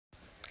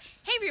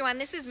Hey everyone,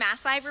 this is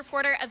MassLive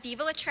reporter Aviva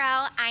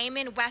Luttrell. I am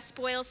in West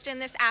Boylston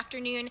this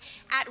afternoon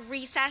at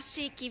Recess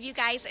to give you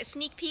guys a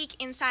sneak peek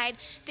inside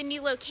the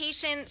new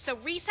location. So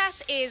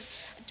Recess is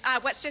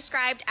what's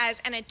described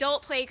as an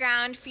adult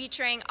playground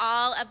featuring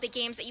all of the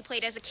games that you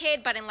played as a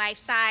kid but in life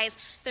size.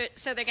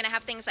 So they're going to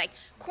have things like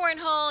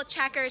cornhole,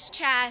 checkers,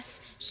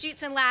 chess,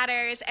 chutes and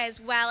ladders,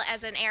 as well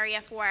as an area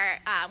for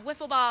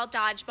wiffle ball,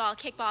 dodgeball,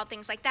 kickball,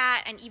 things like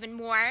that, and even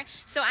more.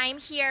 So I'm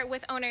here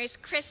with owners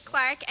Chris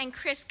Clark and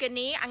Chris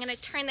Goodney. I'm going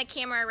to turn the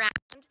camera around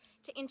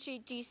to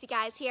introduce you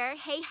guys here.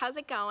 Hey, how's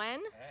it going?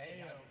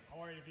 Hey,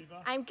 how are you,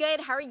 Viva? I'm good.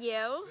 How are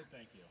you? Good,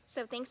 thank you.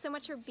 So thanks so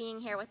much for being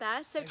here with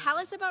us. So tell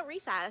us about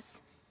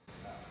Recess.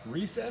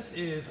 Recess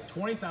is a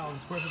 20,000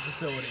 square foot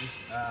facility.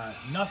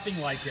 Nothing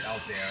like it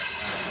out there.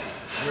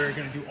 We're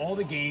going to do all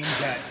the games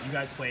that you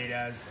guys played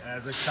as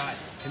a child.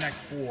 Connect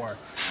 4.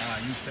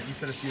 You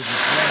said a few of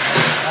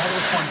these. All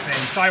those fun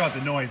things. Sorry about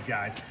the noise,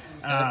 guys.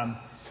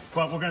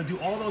 But we're going to do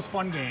all those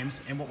fun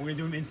games, and what we're going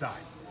to do them inside.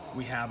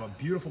 We have a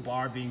beautiful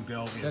bar being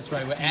built. That's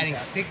right. We're adding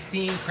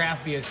 16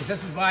 craft beers because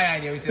this was my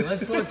idea. We said,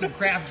 let's put some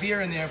craft beer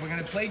in there. If we're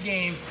going to play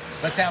games,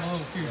 let's have a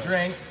few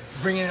drinks.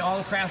 Bring in all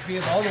the craft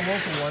beers, all the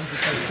local ones,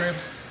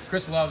 because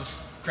Chris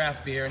loves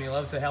craft beer and he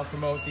loves to help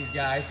promote these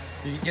guys.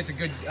 He gets a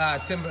good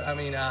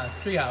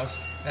treehouse.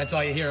 That's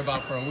all you hear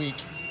about for a week.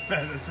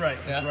 That's right.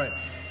 That's right.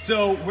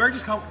 So we're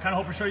just kind of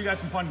hoping to show you guys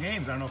some fun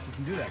games. I don't know if we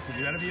can do that. Can we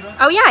do that, Aviva?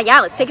 Oh yeah.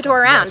 Let's take a tour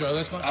around. Throw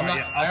this one?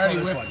 I already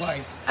whiffed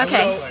twice.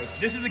 Okay.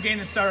 This is the game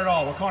that started it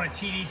all. We're calling it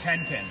TD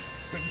 10 pin.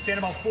 We have to stand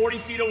about 40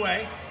 feet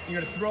away.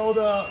 You're going to throw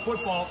the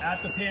football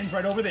at the pins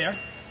right over there.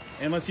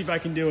 And let's see if I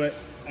can do it.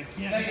 I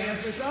can't do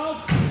it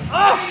myself.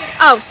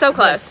 Oh, so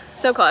close.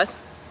 So close.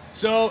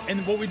 So,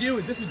 and what we do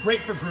is this is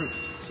great for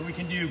groups. So we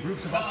can do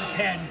groups of up to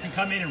 10. You can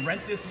come in and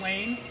rent this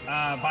lane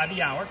by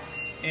the hour.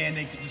 And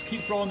they just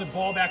keep throwing the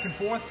ball back and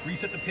forth,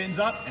 reset the pins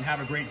up, and have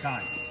a great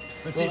time.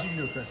 Let's see if you can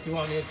do it, Chris. You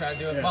want me to try to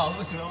do it? Yeah. Well,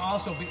 listen,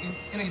 also,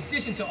 in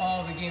addition to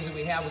all the games that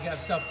we have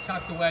stuff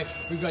tucked away.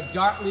 We've got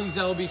dart leagues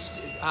that will be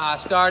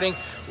starting.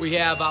 We'll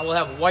have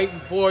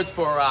whiteboards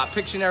for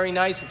Pictionary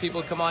nights for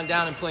people to come on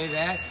down and play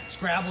that.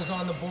 Scrabble's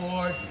on the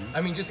board. I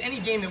mean, just any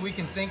game that we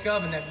can think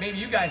of and that maybe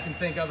you guys can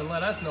think of and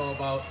let us know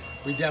about.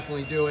 We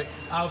definitely do it.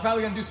 We're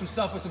probably going to do some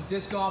stuff with some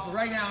disc golf, but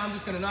right now I'm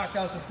just going to knock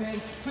down some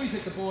pins. Please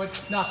hit the board.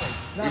 Nothing.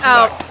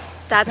 Oh,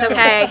 that's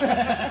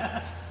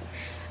okay.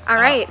 All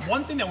right.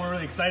 One thing that we're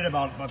really excited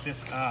about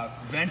this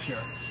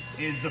venture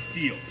is the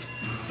field.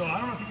 So I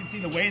don't know if you can see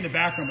the way in the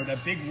background, but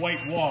that big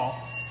white wall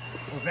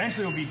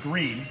eventually will be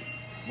green.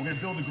 We're going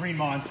to build a green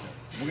monster.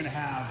 We're going to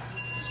have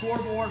a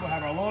scoreboard. We'll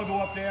have our logo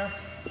up there.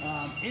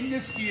 In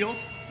this field,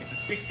 it's a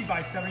 60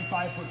 by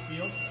 75 foot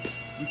field.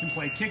 We can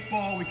play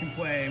kickball, we can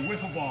play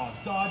wiffle ball,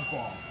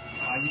 dodgeball.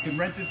 You can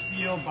rent this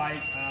field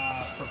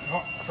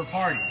for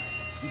parties.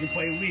 You can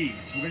play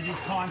leagues. We're going to do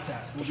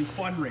contests. We'll do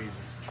fundraisers.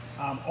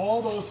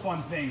 All those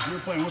fun things. We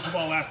were playing wiffle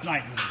ball last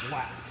night. It was a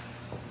blast.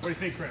 What do you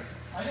think, Chris?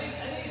 I think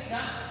it's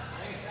time.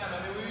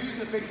 I mean, we were using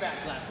the big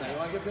bats last night. You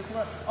want to get this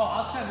one? Oh,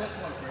 I'll send this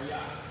one for you.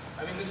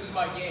 I mean, this is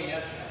my game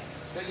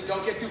yesterday.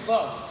 Don't get too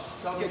close.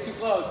 Don't get too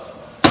close.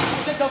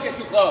 I said don't get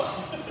too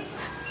close.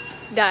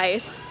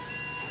 Nice.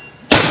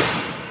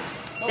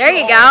 There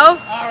you go. All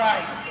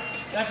right.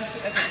 That's a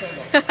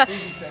single.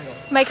 Easy single.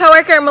 My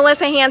coworker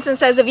Melissa Hansen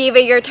says,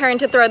 Aviva, your turn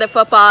to throw the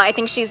football. I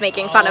think she's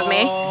making fun of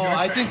me. Oh,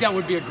 I think that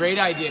would be a great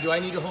idea. Do I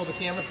need to hold the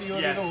camera for you?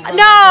 Yes.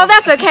 No,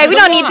 that's okay. We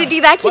don't need to do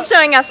that. Keep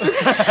showing us.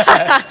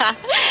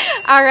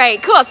 All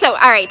right, cool. So,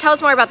 all right, tell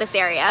us more about this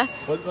area.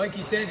 Well, like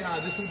you said,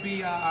 this will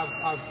be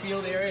our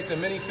field area. It's a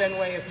mini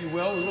Fenway, if you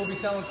will. We will be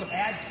selling some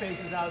ad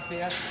spaces out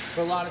there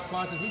for a lot of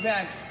sponsors. We've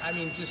had,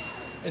 just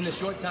in the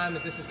short time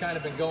that this has kind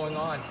of been going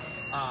on,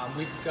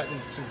 we've gotten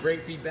some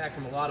great feedback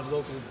from a lot of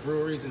local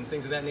breweries and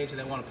things of that nature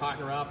that want to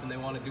partner up and they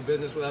want to do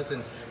business with us,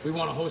 and we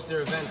want to host their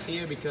events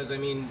here because,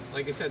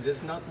 like I said,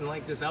 there's nothing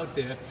like this out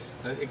there.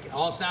 It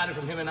all started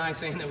from him and I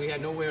saying that we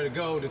had nowhere to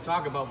go to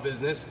talk about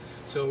business,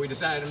 so we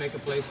decided to make a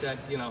place that,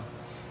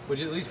 would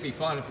at least be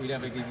fun if we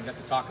never even got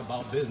to talk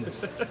about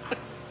business.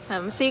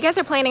 So you guys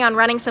are planning on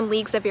running some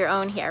leagues of your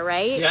own here,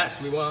 right? Yes,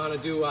 we want to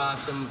do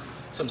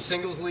some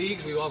singles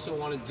leagues. We also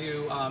want to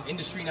do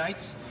industry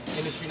nights.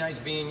 Industry nights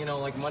being,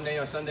 like Monday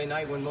or Sunday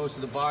night when most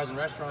of the bars and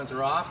restaurants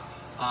are off.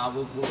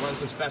 We'll run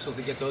some specials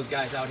to get those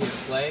guys out here to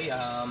play.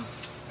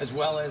 As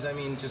well as,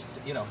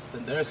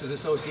 the Nurses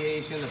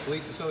Association, the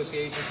Police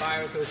Association,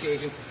 Fire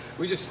Association.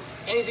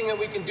 Anything that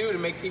we can do to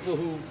make people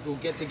who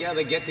get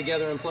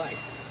together and play.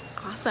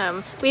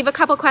 Awesome. We have a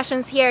couple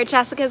questions here.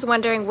 Jessica's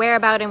wondering where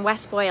about in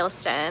West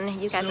Boylston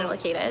you guys are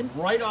located.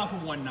 Right off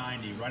of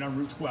 190, right on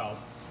Route 12.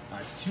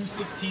 It's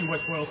 216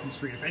 West Boylston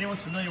Street. If anyone's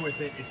familiar with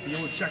it, it's the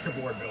old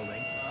checkerboard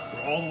building.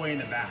 We're all the way in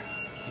the back.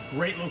 It's a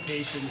great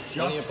location,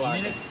 just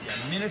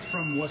minutes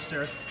from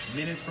Worcester,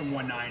 minutes from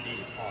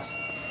 190. It's awesome.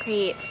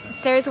 Great.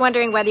 Sarah's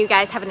wondering whether you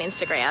guys have an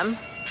Instagram.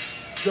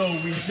 So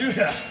we do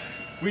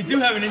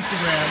have an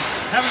Instagram.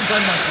 Haven't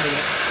done much with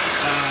it.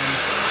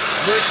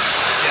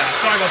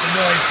 Sorry about the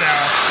noise,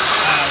 Sarah.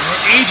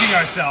 we're aging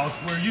ourselves.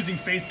 We're using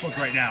Facebook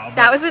right now. But,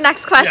 that was the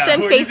next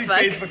question. Yeah, we're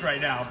Facebook. using Facebook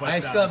right now. But, I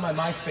still have my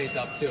MySpace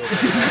up too.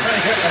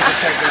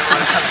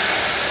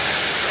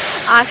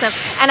 Awesome.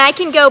 And I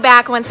can go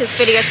back once this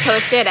video is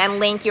posted and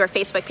link your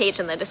Facebook page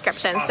in the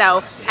description.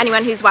 Awesome. So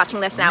anyone who's watching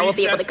this now will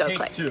be able to go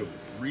click.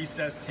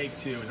 Recess Take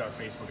 2 is our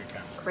Facebook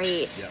account.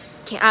 Great. Yep.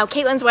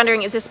 Caitlin's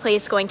wondering, is this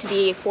place going to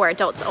be for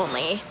adults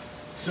only?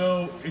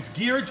 So it's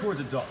geared towards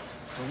adults.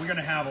 So we're going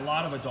to have a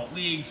lot of adult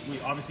leagues.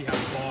 We obviously have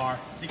a bar,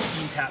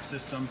 16 tap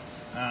system.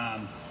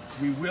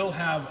 We will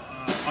have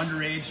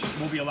underage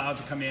will be allowed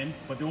to come in,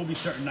 but there will be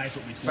certain nights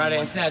will be 21. Friday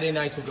and Saturday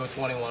nights will go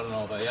 21 and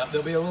over. Yep.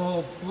 There'll be a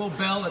little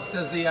bell that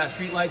says the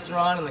street lights are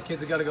on and the kids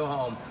have got to go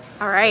home.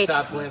 All right.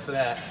 That's our plan for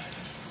that.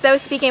 So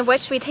speaking of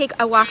which, should we take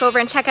a walk over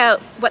and check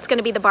out what's going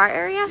to be the bar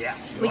area?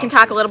 Yes. We can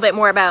talk a little bit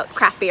more about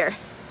craft beer.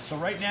 So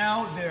right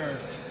now they're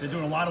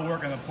doing a lot of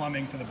work on the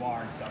plumbing for the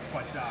bar and stuff.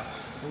 But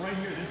right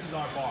here, this is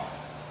our bar.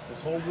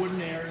 This whole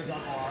wooden area is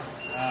our bar.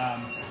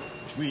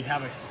 We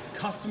have a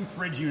custom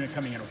fridge unit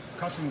coming in, a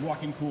custom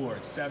walk-in cooler.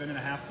 It's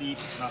 7.5 feet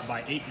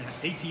by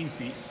 18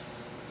 feet.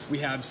 We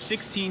have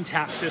 16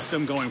 tap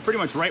system going pretty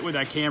much right where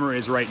that camera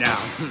is right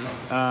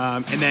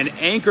now. And then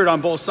anchored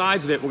on both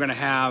sides of it, we're going to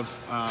have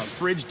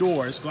fridge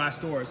doors, glass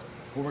doors,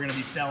 where we're going to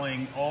be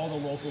selling all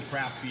the local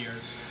craft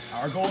beers.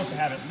 Our goal is to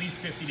have at least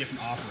 50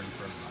 different offerings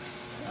for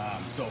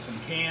everybody. So from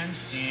cans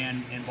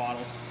and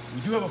bottles. We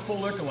do have a full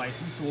liquor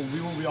license, so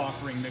we will be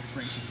offering mixed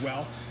drinks as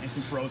well, and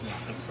some frozen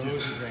options too.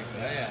 Frozen drinks,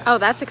 yeah. Oh,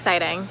 that's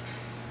exciting.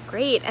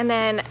 Great. And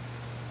then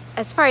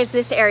as far as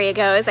this area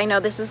goes, I know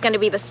this is going to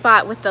be the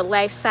spot with the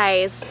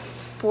life-size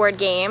board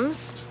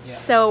games. Yeah.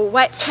 So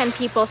what can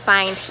people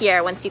find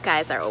here once you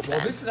guys are open?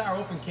 Well, this is our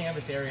open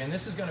canvas area, and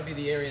this is going to be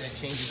the area that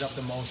changes up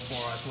the most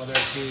for us, whether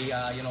it be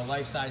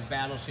life-size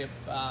battleship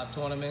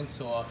tournaments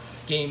or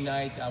game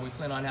night. We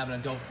plan on having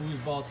adult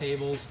foosball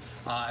tables,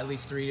 at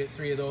least three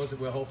of those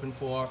that we're hoping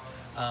for.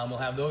 We'll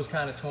have those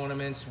kind of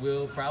tournaments.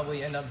 We'll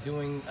probably end up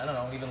doing, I don't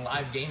know, even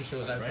live game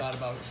shows. I've thought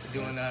about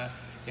doing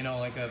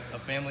like a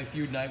family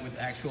feud night with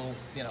actual,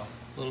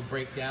 little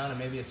breakdown and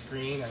maybe a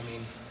screen. I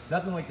mean,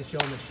 nothing like the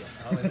showmanship.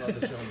 I always love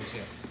the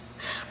showmanship.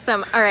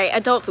 All right,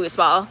 adult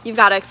foosball. You've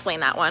got to explain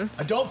that one.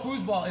 Adult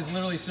foosball is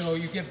literally, so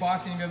you get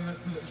boxing, you're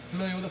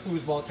familiar with a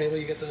foosball table,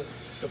 you get the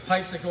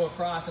pipes that go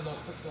across, and those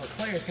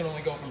players can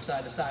only go from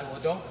side to side. Well,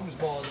 adult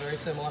foosball is very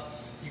similar.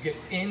 You get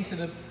into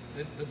the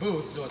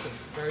booth, so it's a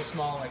very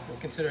small, like we'll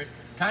consider it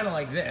kind of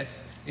like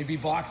this. You'd be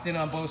boxed in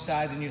on both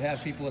sides, and you'd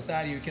have people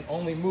aside of you. You can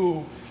only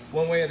move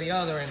one way or the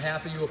other, and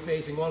half of you are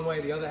facing one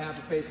way, the other half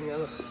are facing the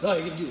other. So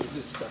you can do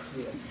this stuff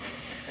here.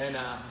 And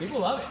people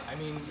love it. I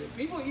mean,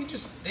 people,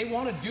 they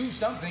want to do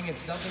something.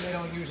 It's something they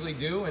don't usually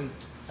do, and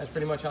that's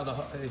pretty much how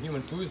the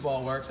human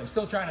foosball works. I'm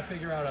still trying to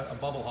figure out a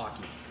bubble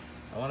hockey.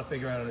 I want to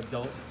figure out an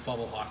adult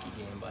bubble hockey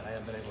game, but I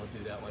haven't been able to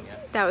do that one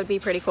yet. That would be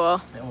pretty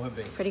cool. That would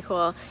be. Pretty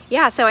cool.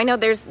 Yeah, so I know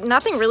there's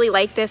nothing really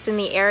like this in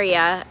the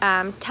area.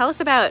 Tell us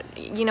about,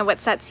 what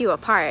sets you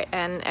apart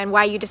and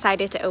why you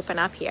decided to open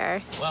up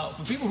here. Well,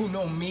 for people who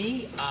know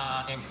me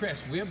and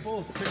Chris, we're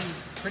both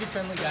pretty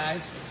friendly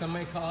guys. Some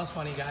may call us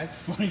funny guys.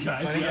 Funny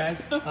guys. Funny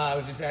guys.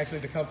 Which is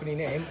actually the company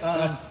name.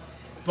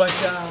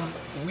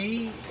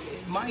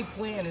 My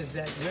plan is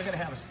that we're going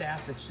to have a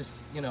staff that's just,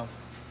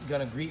 going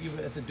to greet you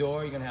at the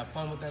door. You're going to have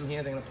fun with them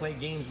here. They're going to play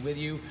games with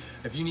you.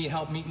 If you need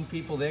help meeting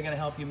people, they're going to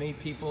help you meet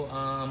people.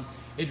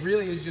 It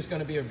really is just going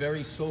to be a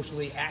very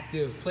socially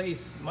active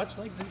place, much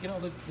like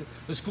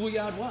the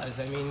schoolyard was.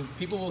 I mean,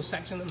 people will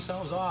section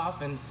themselves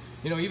off, and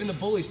even the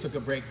bullies took a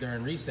break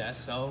during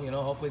recess. So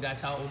hopefully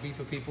that's how it will be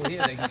for people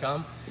here. They can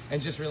come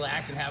and just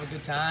relax and have a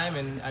good time.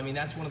 And I mean,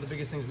 that's one of the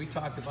biggest things we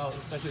talked about,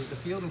 especially with the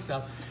field and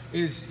stuff,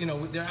 is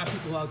there are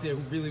people out there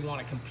who really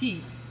want to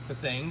compete for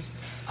things,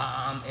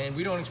 and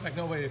we don't expect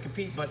nobody to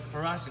compete, but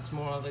for us it's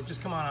more like just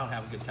come on out and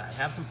have a good time,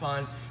 have some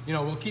fun.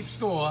 We'll keep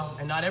score,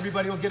 and not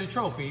everybody will get a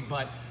trophy,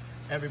 but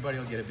everybody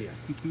will get a beer.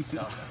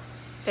 So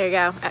there you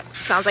go.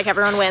 Sounds like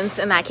everyone wins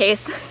in that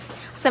case.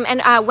 Awesome.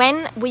 And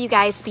when will you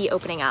guys be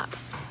opening up?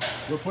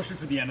 We're pushing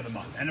for the end of the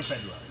month, end of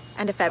February.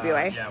 End of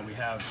February. Yeah, we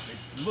have,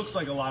 it looks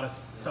like a lot of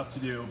stuff to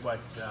do,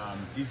 but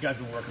these guys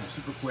have been working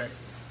super quick,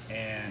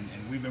 and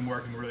we've been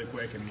working really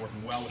quick and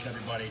working well with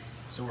everybody.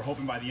 So we're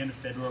hoping by the end of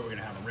February we're going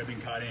to have a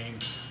ribbon cutting,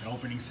 an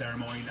opening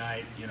ceremony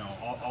night,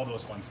 all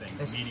those fun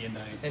things, media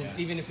night. And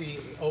even if we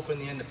open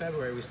the end of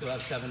February, we still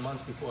have 7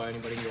 months before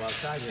anybody can go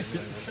outside here.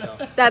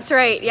 So that's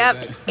right.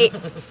 Yep.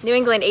 New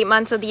England, 8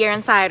 months of the year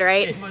inside,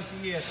 right? 8 months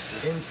a year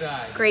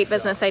inside. Great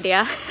business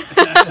idea.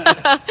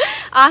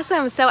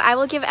 Awesome. So I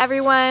will give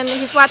everyone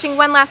who's watching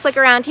one last look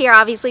around here.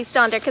 Obviously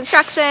still under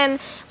construction,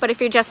 but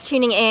if you're just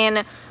tuning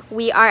in,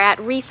 we are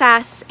at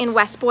Recess in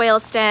West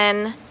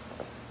Boylston.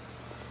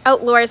 Oh,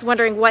 Laura's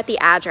wondering what the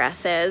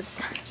address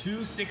is.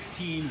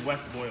 216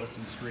 West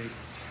Boylston Street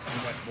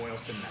in West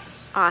Boylston,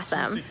 Mass. Awesome.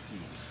 216.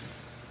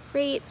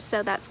 Great.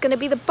 So that's going to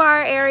be the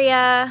bar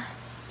area.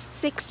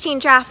 16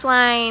 draft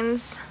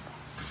lines.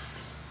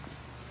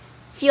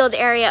 Field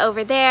area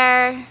over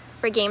there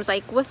for games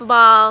like wiffle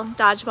ball,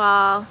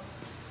 dodgeball,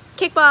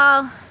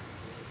 kickball.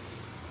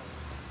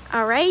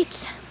 All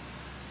right.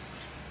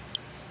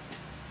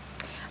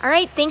 All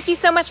right, thank you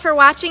so much for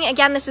watching.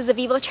 Again, this is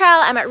Aviva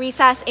Luttrell. I'm at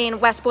Recess in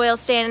West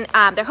Boylston.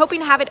 They're hoping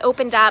to have it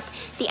opened up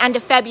the end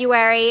of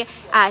February,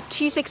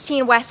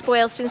 216 West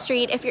Boylston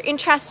Street. If you're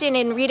interested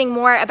in reading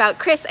more about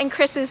Chris and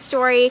Chris's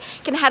story,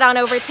 you can head on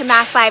over to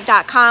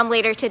masslive.com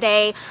later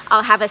today.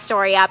 I'll have a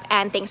story up,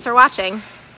 and thanks for watching.